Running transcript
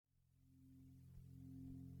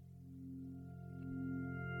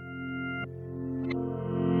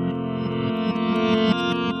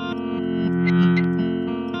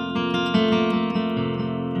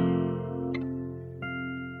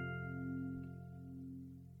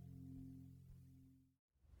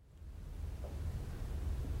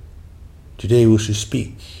Today we shall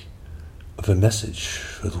speak of a message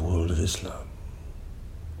for the world of Islam.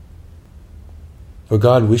 For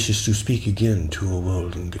God wishes to speak again to a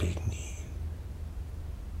world in great need,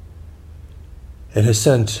 and has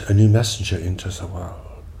sent a new messenger into the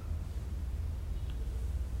world.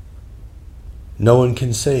 No one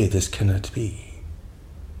can say this cannot be,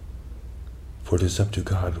 for it is up to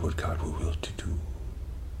God what God will will to do.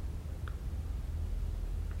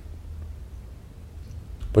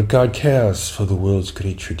 But God cares for the world's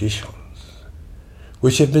great traditions,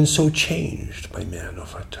 which have been so changed by man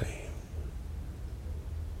over time,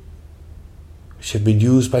 which have been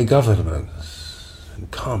used by governments and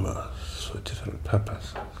commerce for different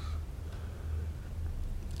purposes,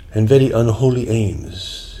 and very unholy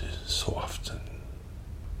aims so often.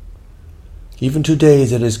 Even today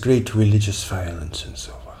there is great religious violence and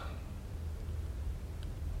so on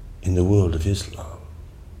in the world of Islam,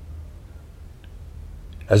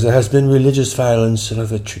 as there has been religious violence in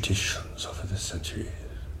other traditions over the centuries,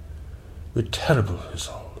 with terrible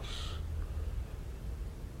results.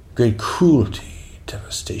 Great cruelty,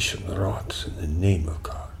 devastation wrought in the name of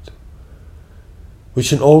God,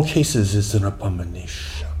 which in all cases is an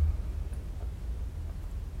abomination.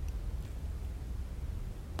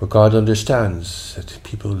 But God understands that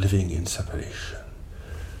people living in separation,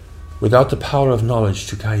 without the power of knowledge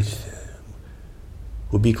to guide them,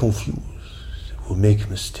 will be confused, will make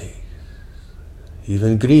mistakes,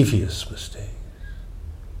 even grievous mistakes.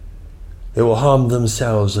 They will harm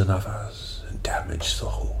themselves and others and damage the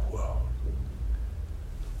whole world.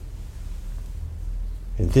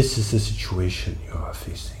 And this is the situation you are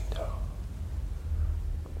facing now.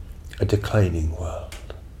 A declining world,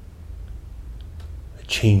 a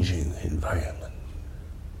changing environment,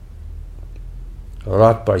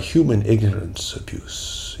 wrought by human ignorance,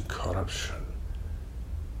 abuse, and corruption.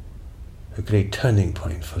 A great turning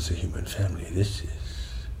point for the human family, this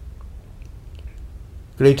is.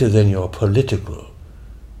 Greater than your political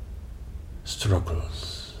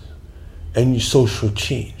struggles and social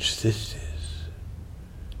change, this is.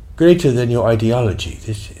 Greater than your ideology,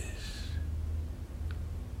 this is.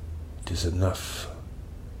 It is enough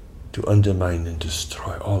to undermine and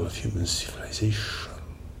destroy all of human civilization.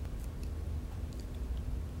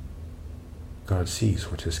 God sees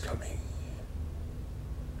what is coming.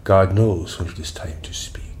 God knows when it is time to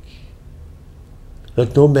speak.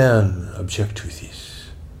 Let no man object to this,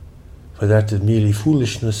 for that is merely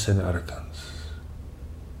foolishness and arrogance.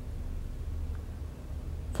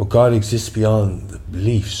 For God exists beyond the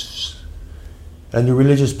beliefs and the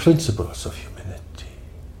religious principles of humanity,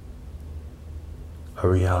 a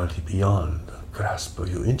reality beyond the grasp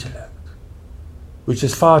of your intellect, which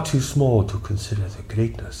is far too small to consider the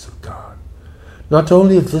greatness of God, not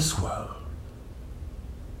only of this world,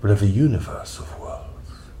 but of a universe of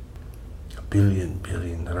worlds, a billion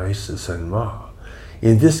races and more,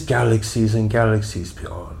 in this galaxies and galaxies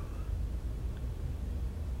beyond,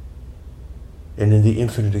 and in the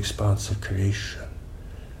infinite expanse of creation,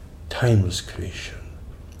 timeless creation,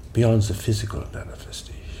 beyond the physical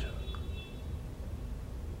manifestation.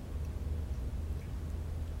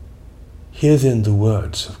 Hear then the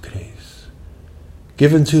words of grace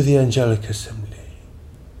given to the angelic assembly,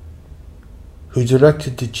 who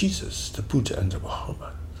directed to Jesus, the Buddha, and the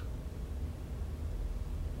Muhammad,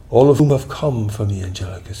 all of whom have come from the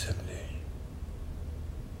angelic assembly.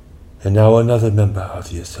 And now another member of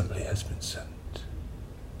the assembly has been sent,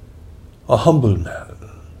 a humble man,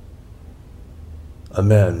 a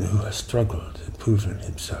man who has struggled and proven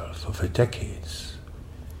himself over decades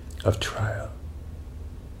of trial,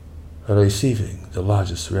 receiving the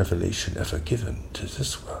largest revelation ever given to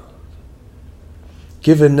this world.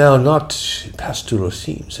 Given now not in pastoral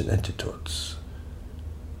themes and antidotes,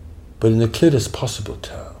 but in the clearest possible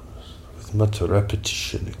terms, with much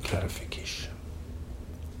repetition and clarification.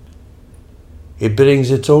 It brings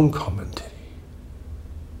its own commentary,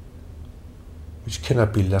 which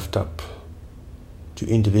cannot be left up to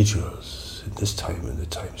individuals in this time and the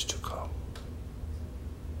times to come.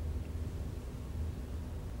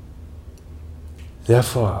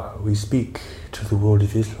 Therefore, we speak to the world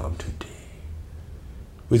of Islam today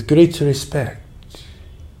with great respect,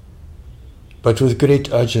 but with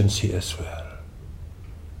great urgency as well.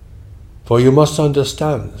 For you must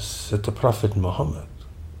understand that the Prophet Muhammad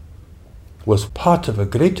was part of a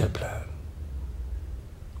greater plan,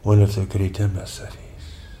 one of the great emissaries.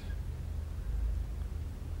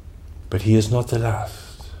 But he is not the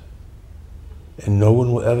last, and no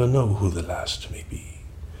one will ever know who the last may be.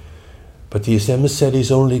 But these emissaries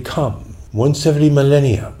only come once every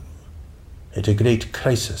millennium, at a great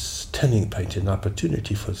crisis, turning point and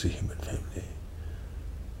opportunity for the human family,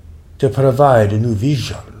 to provide a new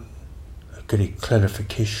vision, a great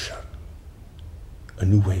clarification, a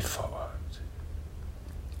new way forward,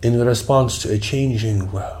 in response to a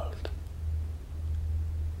changing world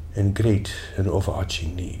and great and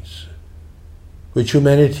overarching needs, which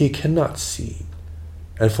humanity cannot see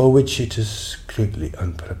and for which it is greatly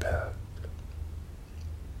unprepared.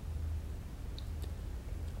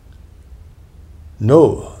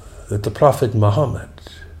 Know that the Prophet Muhammad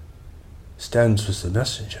stands with the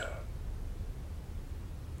messenger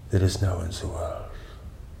that is now in the world,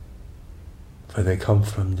 for they come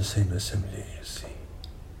from the same assembly, you see.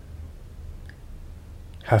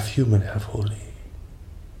 Half human, half holy,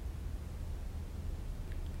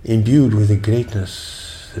 imbued with a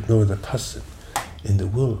greatness that no other person in the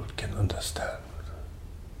world can understand.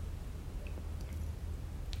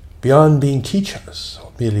 Beyond being teachers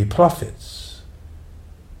or merely prophets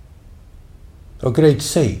or great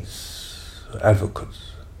saints or advocates,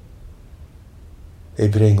 they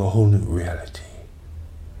bring a whole new reality,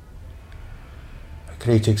 a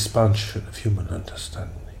great expansion of human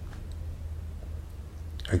understanding,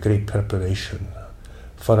 a great preparation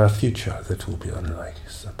for a future that will be unlike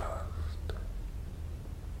the past.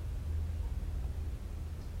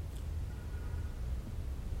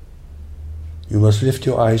 You must lift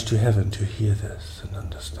your eyes to heaven to hear this and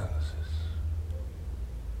understand this.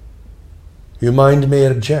 Your mind may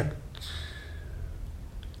object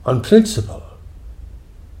on principle,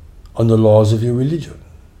 on the laws of your religion,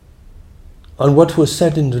 on what was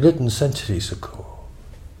said and written centuries ago.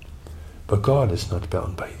 But God is not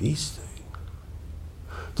bound by these things.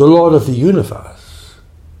 The Lord of the universe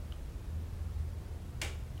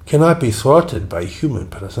cannot be thwarted by human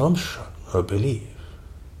presumption or belief.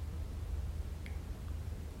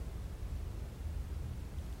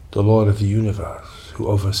 The Lord of the universe, who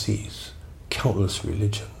oversees countless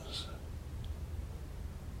religions,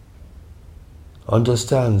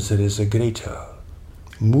 understands there is a greater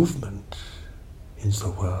movement in the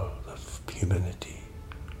world of humanity,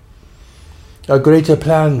 a greater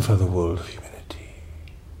plan for the world of humanity,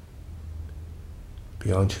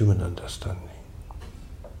 beyond human understanding.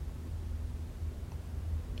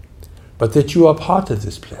 But that you are part of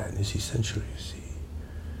this plan is essential, you see,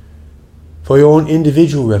 for your own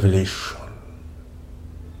individual revelation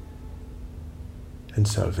and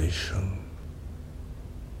salvation.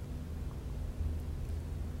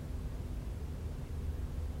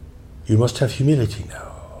 You must have humility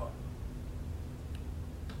now.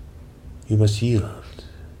 You must yield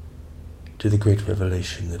to the great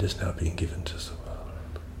revelation that is now being given to the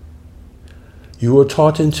world. You were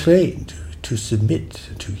taught and trained to submit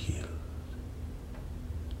and to yield.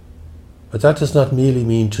 But that does not merely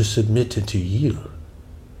mean to submit and to yield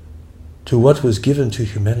to what was given to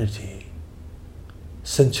humanity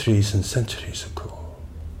centuries and centuries ago.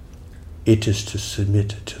 It is to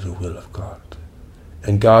submit to the will of God.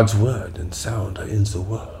 And God's word and sound are in the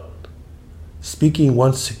world, speaking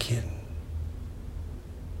once again,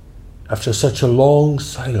 after such a long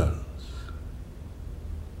silence,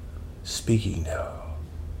 speaking now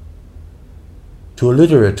to a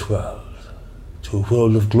literate world, to a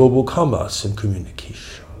world of global commerce and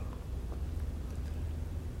communication,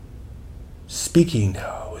 speaking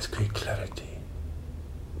now with great clarity,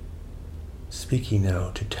 speaking now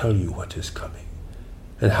to tell you what is coming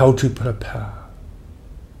and how to prepare,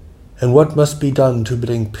 and what must be done to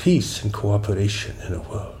bring peace and cooperation in a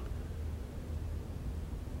world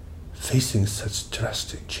facing such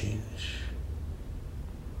drastic change.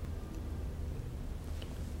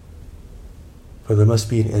 For there must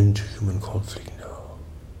be an end to human conflict now.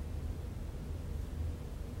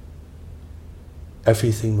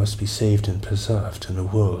 Everything must be saved and preserved in a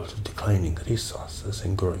world of declining resources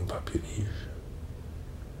and growing population.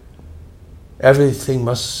 Everything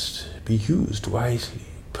must be used wisely,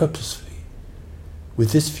 purposefully,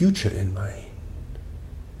 with this future in mind.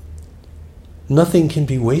 Nothing can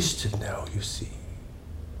be wasted now, you see.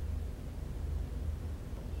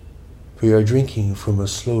 We are drinking from a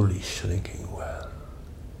slowly shrinking well.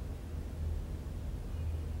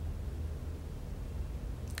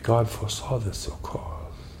 God foresaw this, of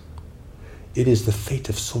course. It is the fate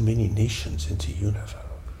of so many nations in the universe.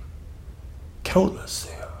 Countless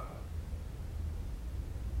they are,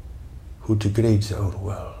 who degrade their own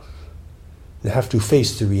wealth. They have to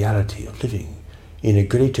face the reality of living in a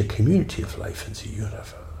greater community of life in the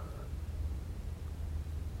universe.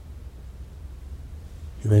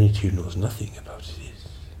 Humanity knows nothing about this.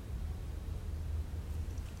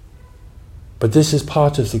 But this is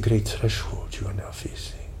part of the great threshold you are now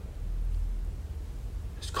facing.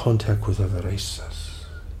 It's contact with other races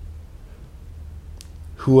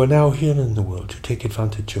who are now here in the world to take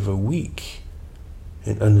advantage of a weak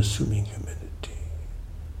and unassuming humanity,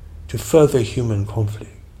 to further human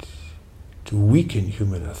conflict, to weaken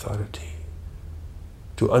human authority,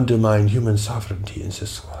 to undermine human sovereignty in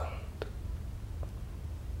this world.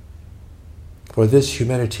 For this,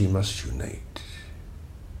 humanity must unite.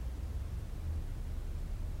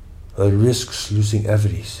 It risks losing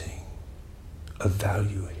everything of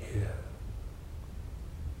value here.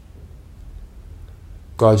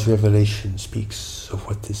 God's revelation speaks of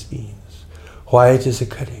what this means, why it is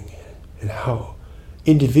occurring, and how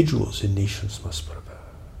individuals and nations must prepare.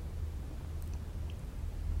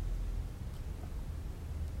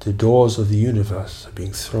 The doors of the universe are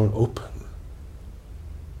being thrown open,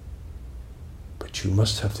 but you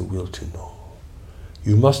must have the will to know.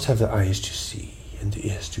 You must have the eyes to see and the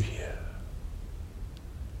ears to hear.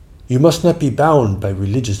 You must not be bound by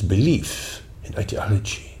religious belief and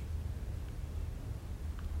ideology,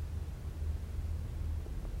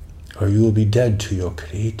 or you will be dead to your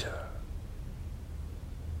Creator,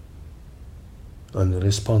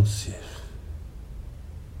 unresponsive,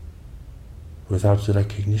 without the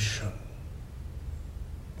recognition,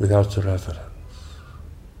 without the reverence.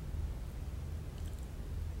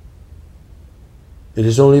 It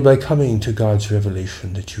is only by coming to God's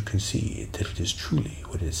revelation that you can see that it is truly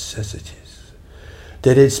what it says it is,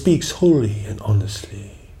 that it speaks wholly and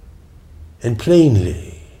honestly and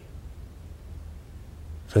plainly,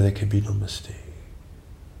 for there can be no mistake.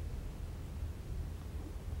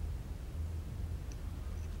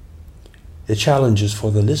 The challenge is for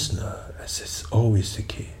the listener, as is always the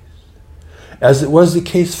case, as it was the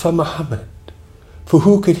case for Muhammad, for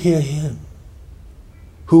who could hear him?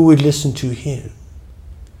 Who would listen to him?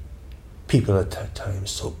 People at that time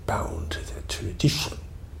so bound to their tradition,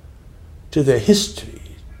 to their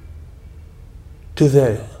history, to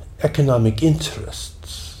their economic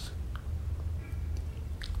interests,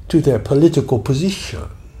 to their political position.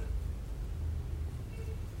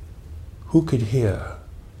 Who could hear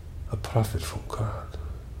a prophet from God?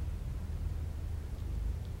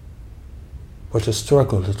 What a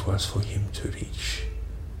struggle it was for him to reach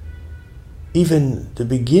even the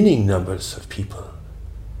beginning numbers of people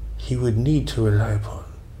he would need to rely upon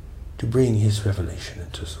to bring his revelation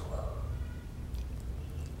into the world.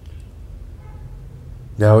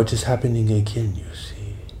 Now it is happening again, you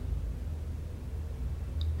see.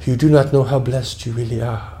 You do not know how blessed you really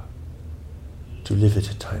are to live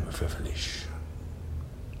at a time of revelation.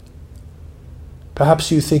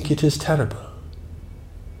 Perhaps you think it is terrible.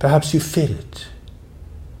 Perhaps you fear it.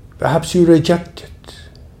 Perhaps you reject it.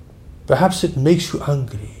 Perhaps it makes you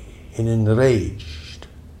angry and enraged.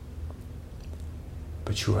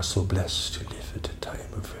 But you are so blessed to live at a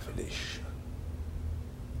time of revelation.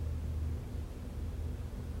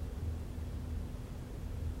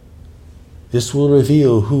 This will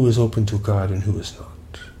reveal who is open to God and who is not.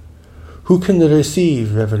 Who can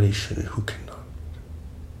receive revelation and who cannot.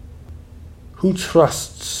 Who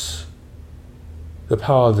trusts the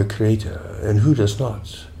power of the Creator and who does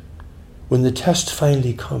not. When the test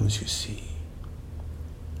finally comes, you see.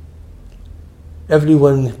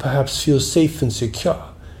 Everyone perhaps feels safe and secure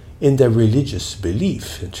in their religious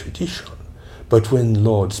belief and tradition. But when the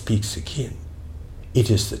Lord speaks again, it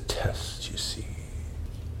is the test, you see.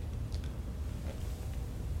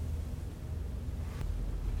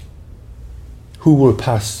 Who will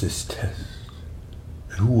pass this test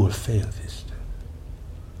and who will fail this test?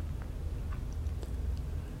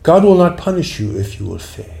 God will not punish you if you will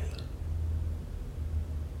fail.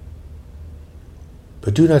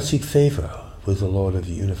 But do not seek favor with the Lord of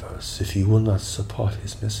the universe if you will not support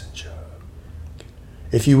his messenger,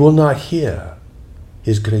 if you will not hear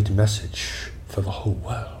his great message for the whole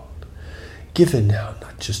world, given now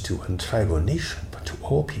not just to one tribe or nation, but to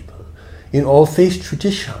all people, in all faith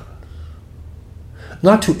traditions,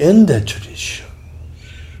 not to end their traditions,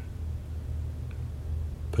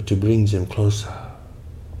 but to bring them closer,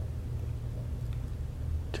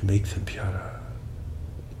 to make them purer,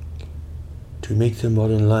 to make them more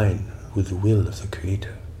in line with the will of the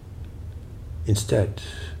Creator, instead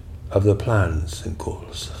of the plans and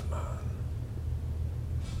goals of man.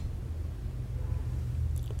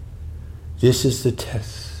 This is the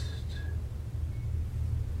test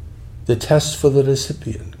for the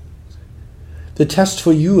recipient, the test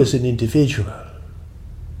for you as an individual.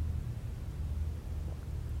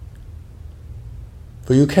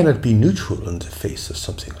 For you cannot be neutral in the face of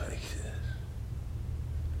something like this.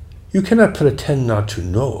 You cannot pretend not to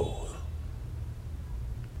know.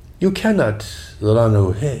 You cannot run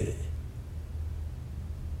away.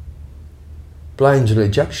 Blind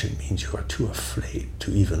rejection means you are too afraid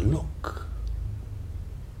to even look.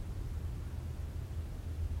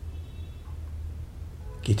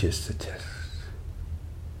 It is the test.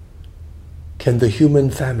 Can the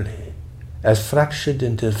human family, as fractured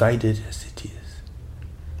and divided as it is,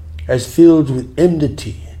 as filled with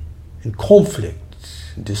enmity and conflict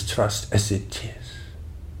and distrust as it is,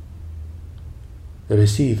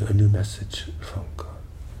 receive a new message from God,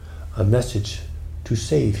 a message to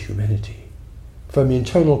save humanity from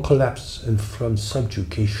internal collapse and from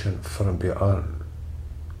subjugation from beyond?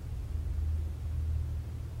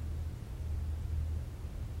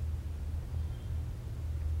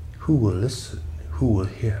 Who will listen? Who will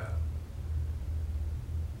hear?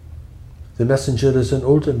 The messenger is an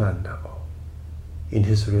older man now, in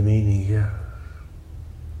his remaining years.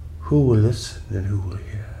 Who will listen and who will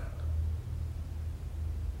hear?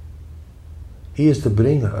 He is the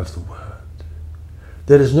bringer of the word.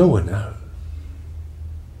 There is no one else.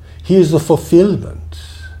 He is the fulfillment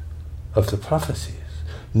of the prophecies.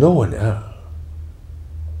 No one else.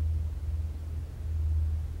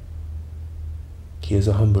 He is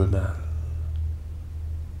a humble man.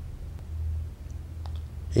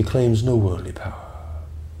 He claims no worldly power.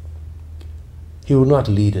 He will not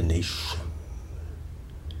lead a nation.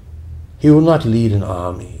 He will not lead an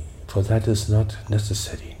army, for that is not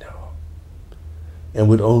necessary now, and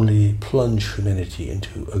would only plunge humanity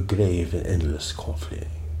into a grave and endless conflict.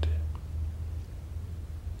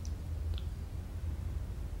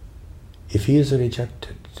 If he is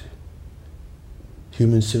rejected,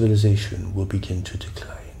 human civilization will begin to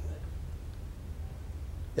decline.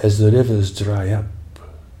 As the rivers dry up,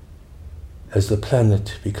 as the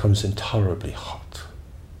planet becomes intolerably hot,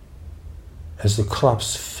 as the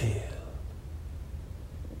crops fail,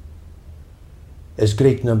 as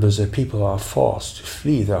great numbers of people are forced to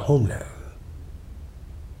flee their homeland,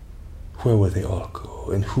 where will they all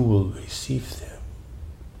go, and who will receive them?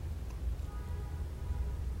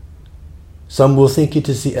 Some will think it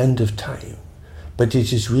is the end of time, but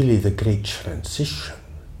it is really the great transition,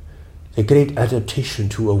 the great adaptation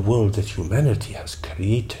to a world that humanity has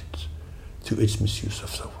created through its misuse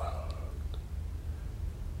of the world,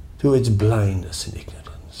 through its blindness and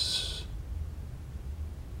ignorance,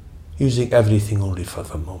 using everything only for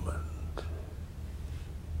the moment.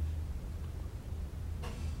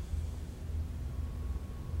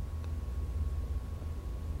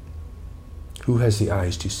 Who has the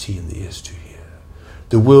eyes to see and the ears to hear?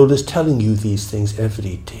 The world is telling you these things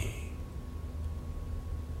every day.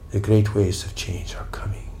 The great waves of change are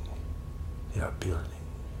coming. They are building.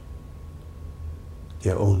 They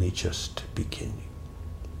are only just beginning.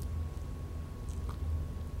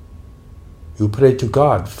 You pray to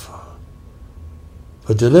God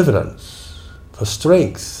for deliverance, for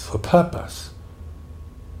strength, for purpose.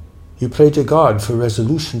 You pray to God for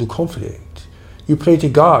resolution to conflict. You pray to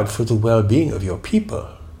God for the well-being of your people,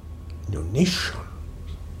 your nation.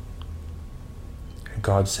 And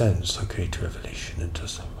God sends a great revelation into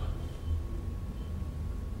them.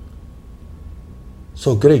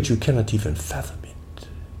 So great you cannot even fathom it.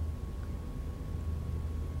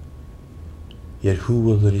 Yet who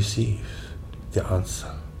will receive the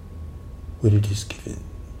answer when it is given?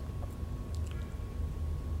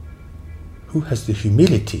 Who has the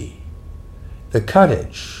humility, the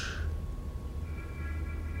courage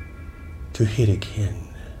to hear again?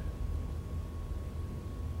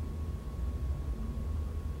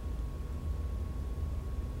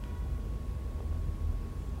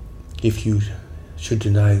 If you should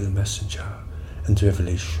deny the messenger and the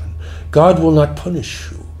revelation, God will not punish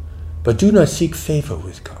you, but do not seek favor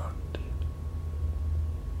with God.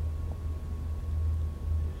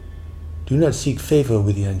 Do not seek favor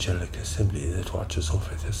with the angelic assembly that watches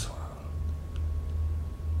over this world.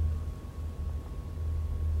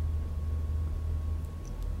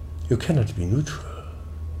 You cannot be neutral.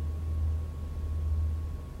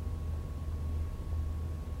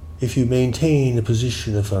 If you maintain a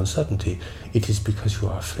position of uncertainty, it is because you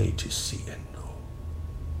are afraid to see and know.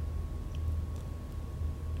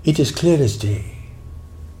 It is clear as day.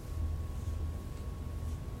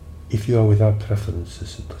 If you are without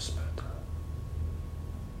preferences in this matter,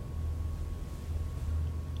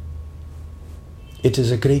 it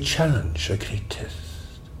is a great challenge, a great test.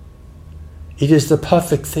 It is the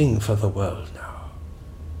perfect thing for the world now.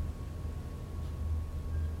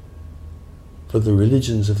 For the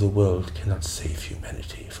religions of the world cannot save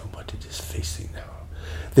humanity from what it is facing now.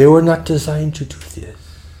 They were not designed to do this.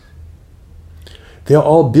 They are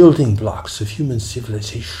all building blocks of human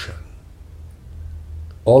civilization,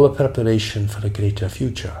 all a preparation for a greater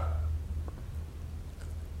future.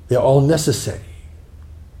 They are all necessary.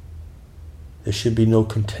 There should be no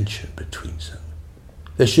contention between them.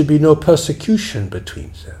 There should be no persecution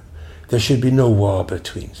between them. There should be no war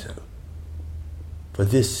between them. For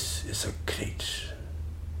this is a great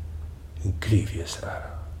and grievous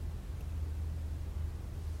error.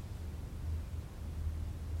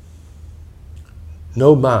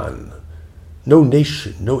 No man, no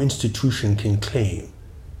nation, no institution can claim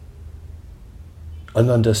an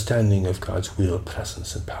understanding of God's will,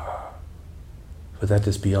 presence, and power, for that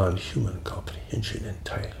is beyond human comprehension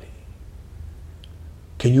entirely.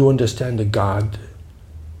 Can you understand a God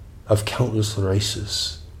of countless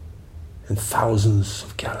races and thousands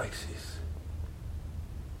of galaxies?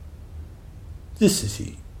 This is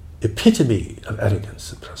the epitome of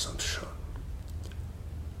arrogance and presumption.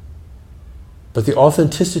 But the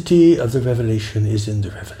authenticity of the revelation is in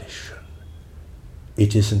the revelation.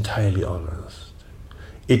 It is entirely honest.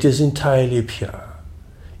 It is entirely pure.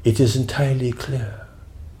 It is entirely clear.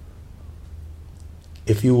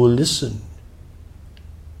 If you will listen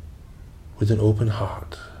with an open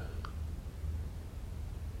heart,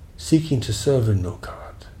 seeking to serve and know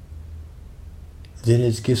God, then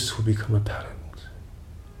its gifts will become apparent.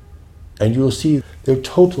 And you will see their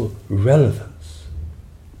total relevance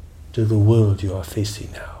to the world you are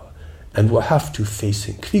facing now and will have to face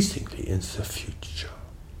increasingly in the future.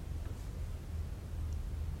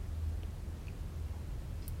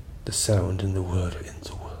 The sound and the word are in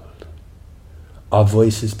the world. Our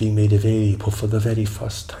voice is being made available for the very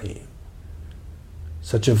first time.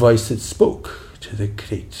 Such a voice that spoke to the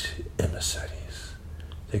great emissaries,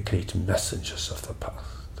 the great messengers of the past.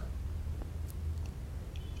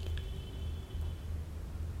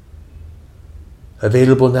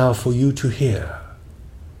 Available now for you to hear,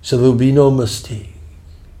 so there will be no mistake.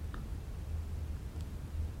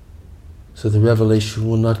 So the revelation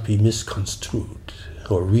will not be misconstrued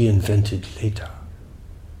or reinvented later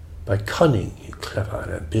by cunning, clever,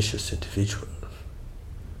 and ambitious individuals.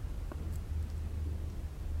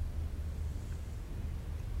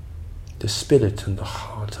 The spirit and the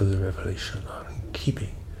heart of the revelation are in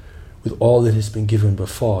keeping with all that has been given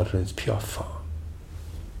before in its pure form.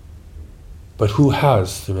 But who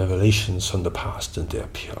has the revelations from the past in their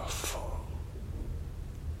pure form?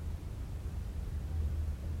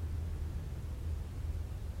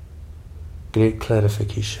 Great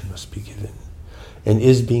clarification must be given, and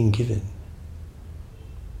is being given,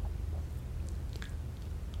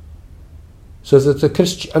 so that the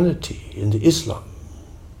Christianity and the Islam,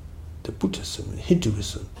 the Buddhism and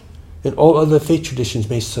Hinduism, and all other faith traditions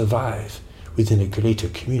may survive within a greater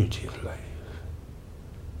community of life,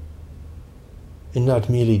 and not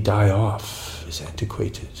merely die off as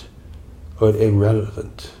antiquated or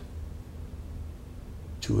irrelevant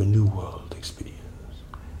to a new world experience.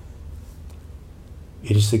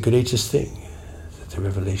 It is the greatest thing that the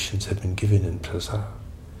revelations have been given and preserved.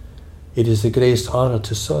 It is the greatest honor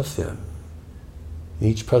to serve them in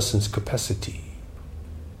each person's capacity.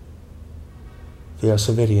 They are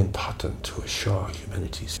so very important to assure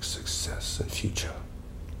humanity's success and future.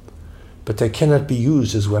 But they cannot be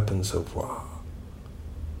used as weapons of war.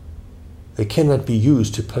 They cannot be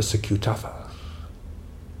used to persecute others.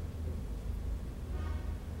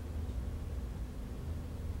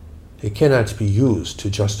 They cannot be used to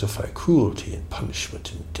justify cruelty and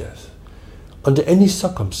punishment and death under any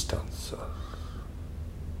circumstances.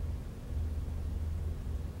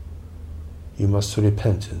 You must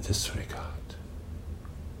repent in this regard.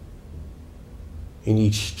 In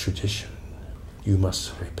each tradition, you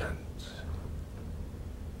must repent.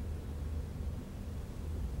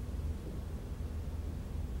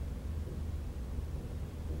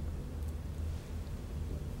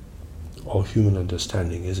 All human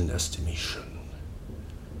understanding is an estimation.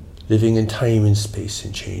 Living in time and space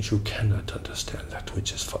and change, you cannot understand that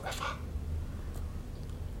which is forever,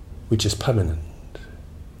 which is permanent,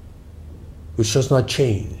 which does not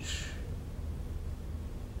change.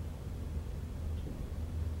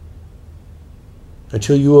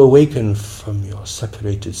 Until you awaken from your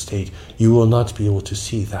separated state, you will not be able to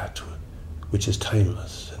see that which is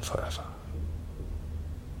timeless and forever.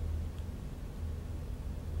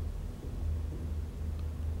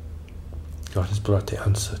 God has brought the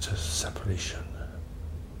answer to separation.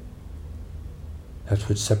 That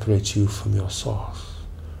which separates you from your source,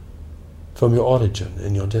 from your origin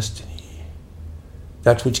and your destiny.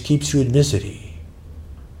 That which keeps you in misery.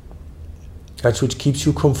 That which keeps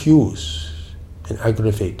you confused and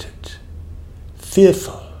aggravated,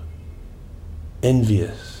 fearful,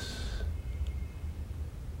 envious,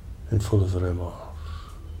 and full of remorse.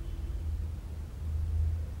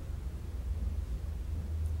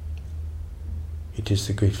 It is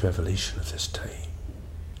the great revelation of this time.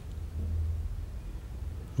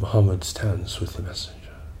 Muhammad stands with the messenger.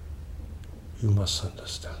 You must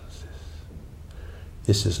understand this.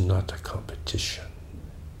 This is not a competition.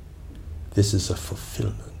 This is a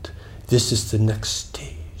fulfillment. This is the next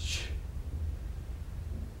stage.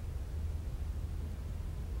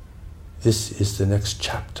 This is the next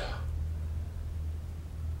chapter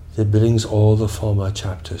that brings all the former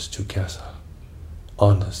chapters together,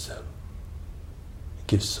 honors them,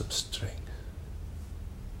 gives them strength.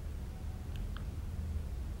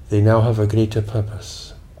 They now have a greater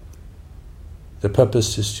purpose. The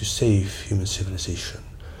purpose is to save human civilization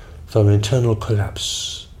from internal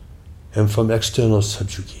collapse and from external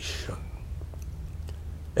subjugation.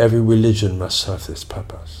 Every religion must serve this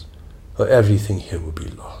purpose, or everything here will be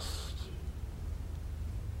lost.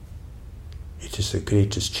 It is the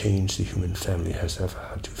greatest change the human family has ever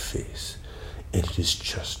had to face, and it is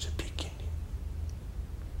just a beginning.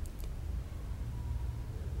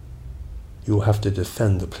 You will have to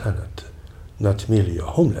defend the planet, not merely your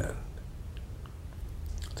homeland,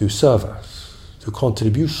 through service, through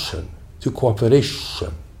contribution, through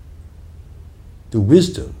cooperation, through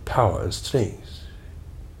wisdom, power, and strength.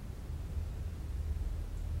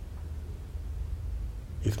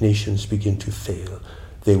 If nations begin to fail,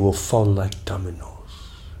 they will fall like dominoes.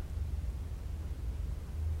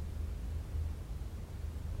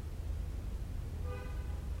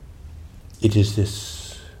 It is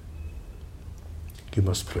this you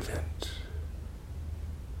must prevent.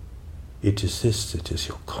 It is this that is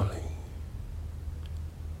your calling.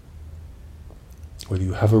 Whether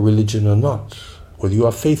you have a religion or not, whether you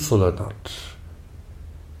are faithful or not,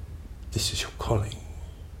 this is your calling.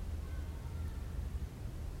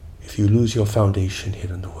 If you lose your foundation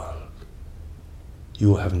here in the world, you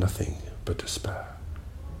will have nothing but despair.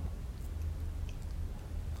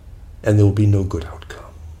 And there will be no good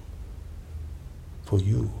outcome for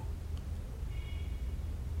you,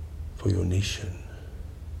 for your nation,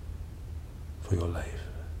 for your life.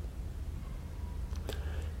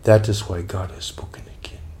 That is why God has spoken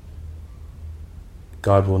again.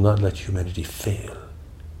 God will not let humanity fail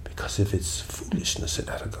because of its foolishness and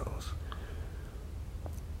arrogance.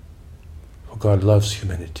 For God loves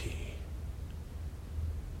humanity.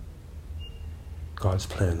 God's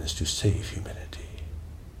plan is to save humanity.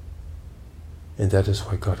 And that is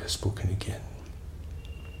why God has spoken again.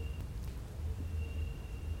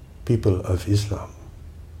 People of Islam,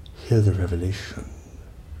 hear the revelation.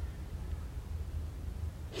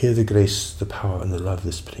 Hear the grace, the power, and the love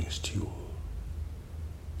this brings to you.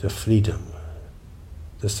 The freedom,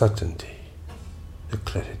 the certainty, the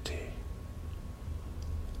clarity.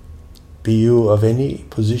 Be you of any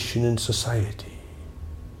position in society,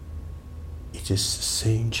 it is the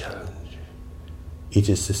same challenge. It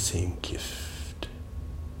is the same gift.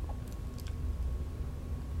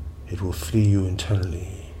 It will free you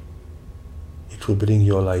internally. It will bring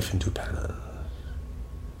your life into balance.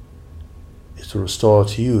 It will restore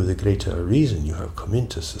to you the greater reason you have come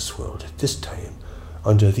into this world at this time,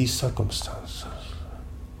 under these circumstances.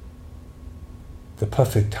 The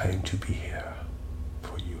perfect time to be here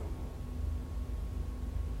for you.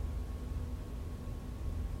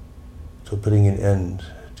 To bring an end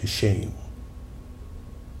to shame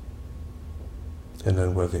and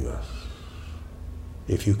unworthiness.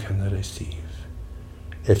 If you can receive,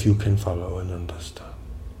 if you can follow and understand.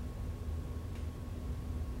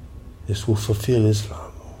 This will fulfill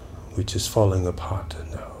Islam, which is falling apart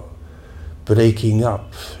now, breaking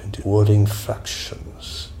up into warring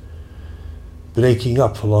factions, breaking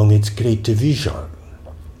up along its great division,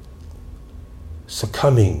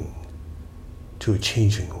 succumbing to a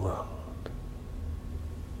changing world.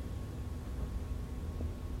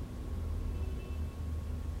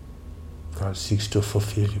 God seeks to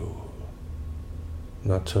fulfill you,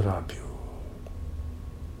 not to rob you.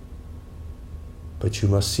 But you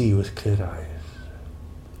must see with clear eyes.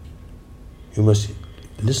 You must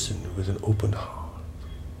listen with an open heart.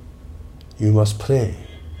 You must pray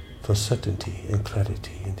for certainty and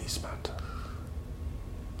clarity in these matters.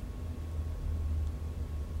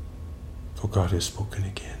 For God has spoken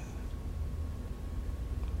again.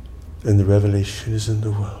 And the revelation is in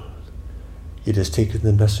the world. It has taken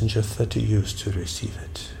the messenger 30 years to receive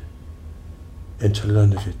it and to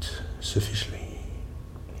learn of it sufficiently.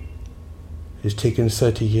 It has taken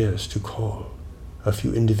 30 years to call a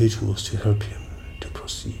few individuals to help him to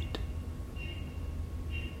proceed.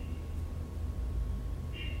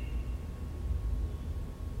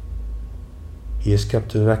 He has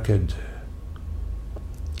kept a record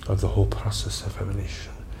of the whole process of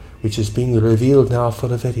revelation, which is being revealed now for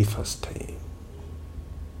the very first time.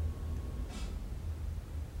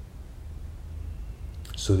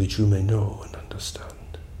 So that you may know and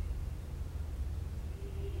understand.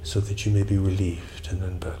 So that you may be relieved and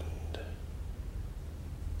unburdened.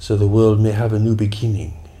 So the world may have a new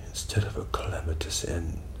beginning instead of a calamitous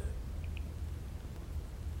end,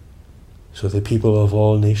 so the people of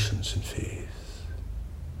all nations and faiths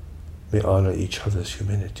may honor each other's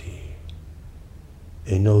humanity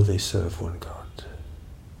and know they serve one God.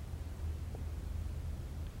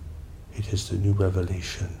 It is the new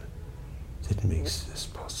revelation that makes this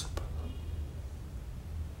possible.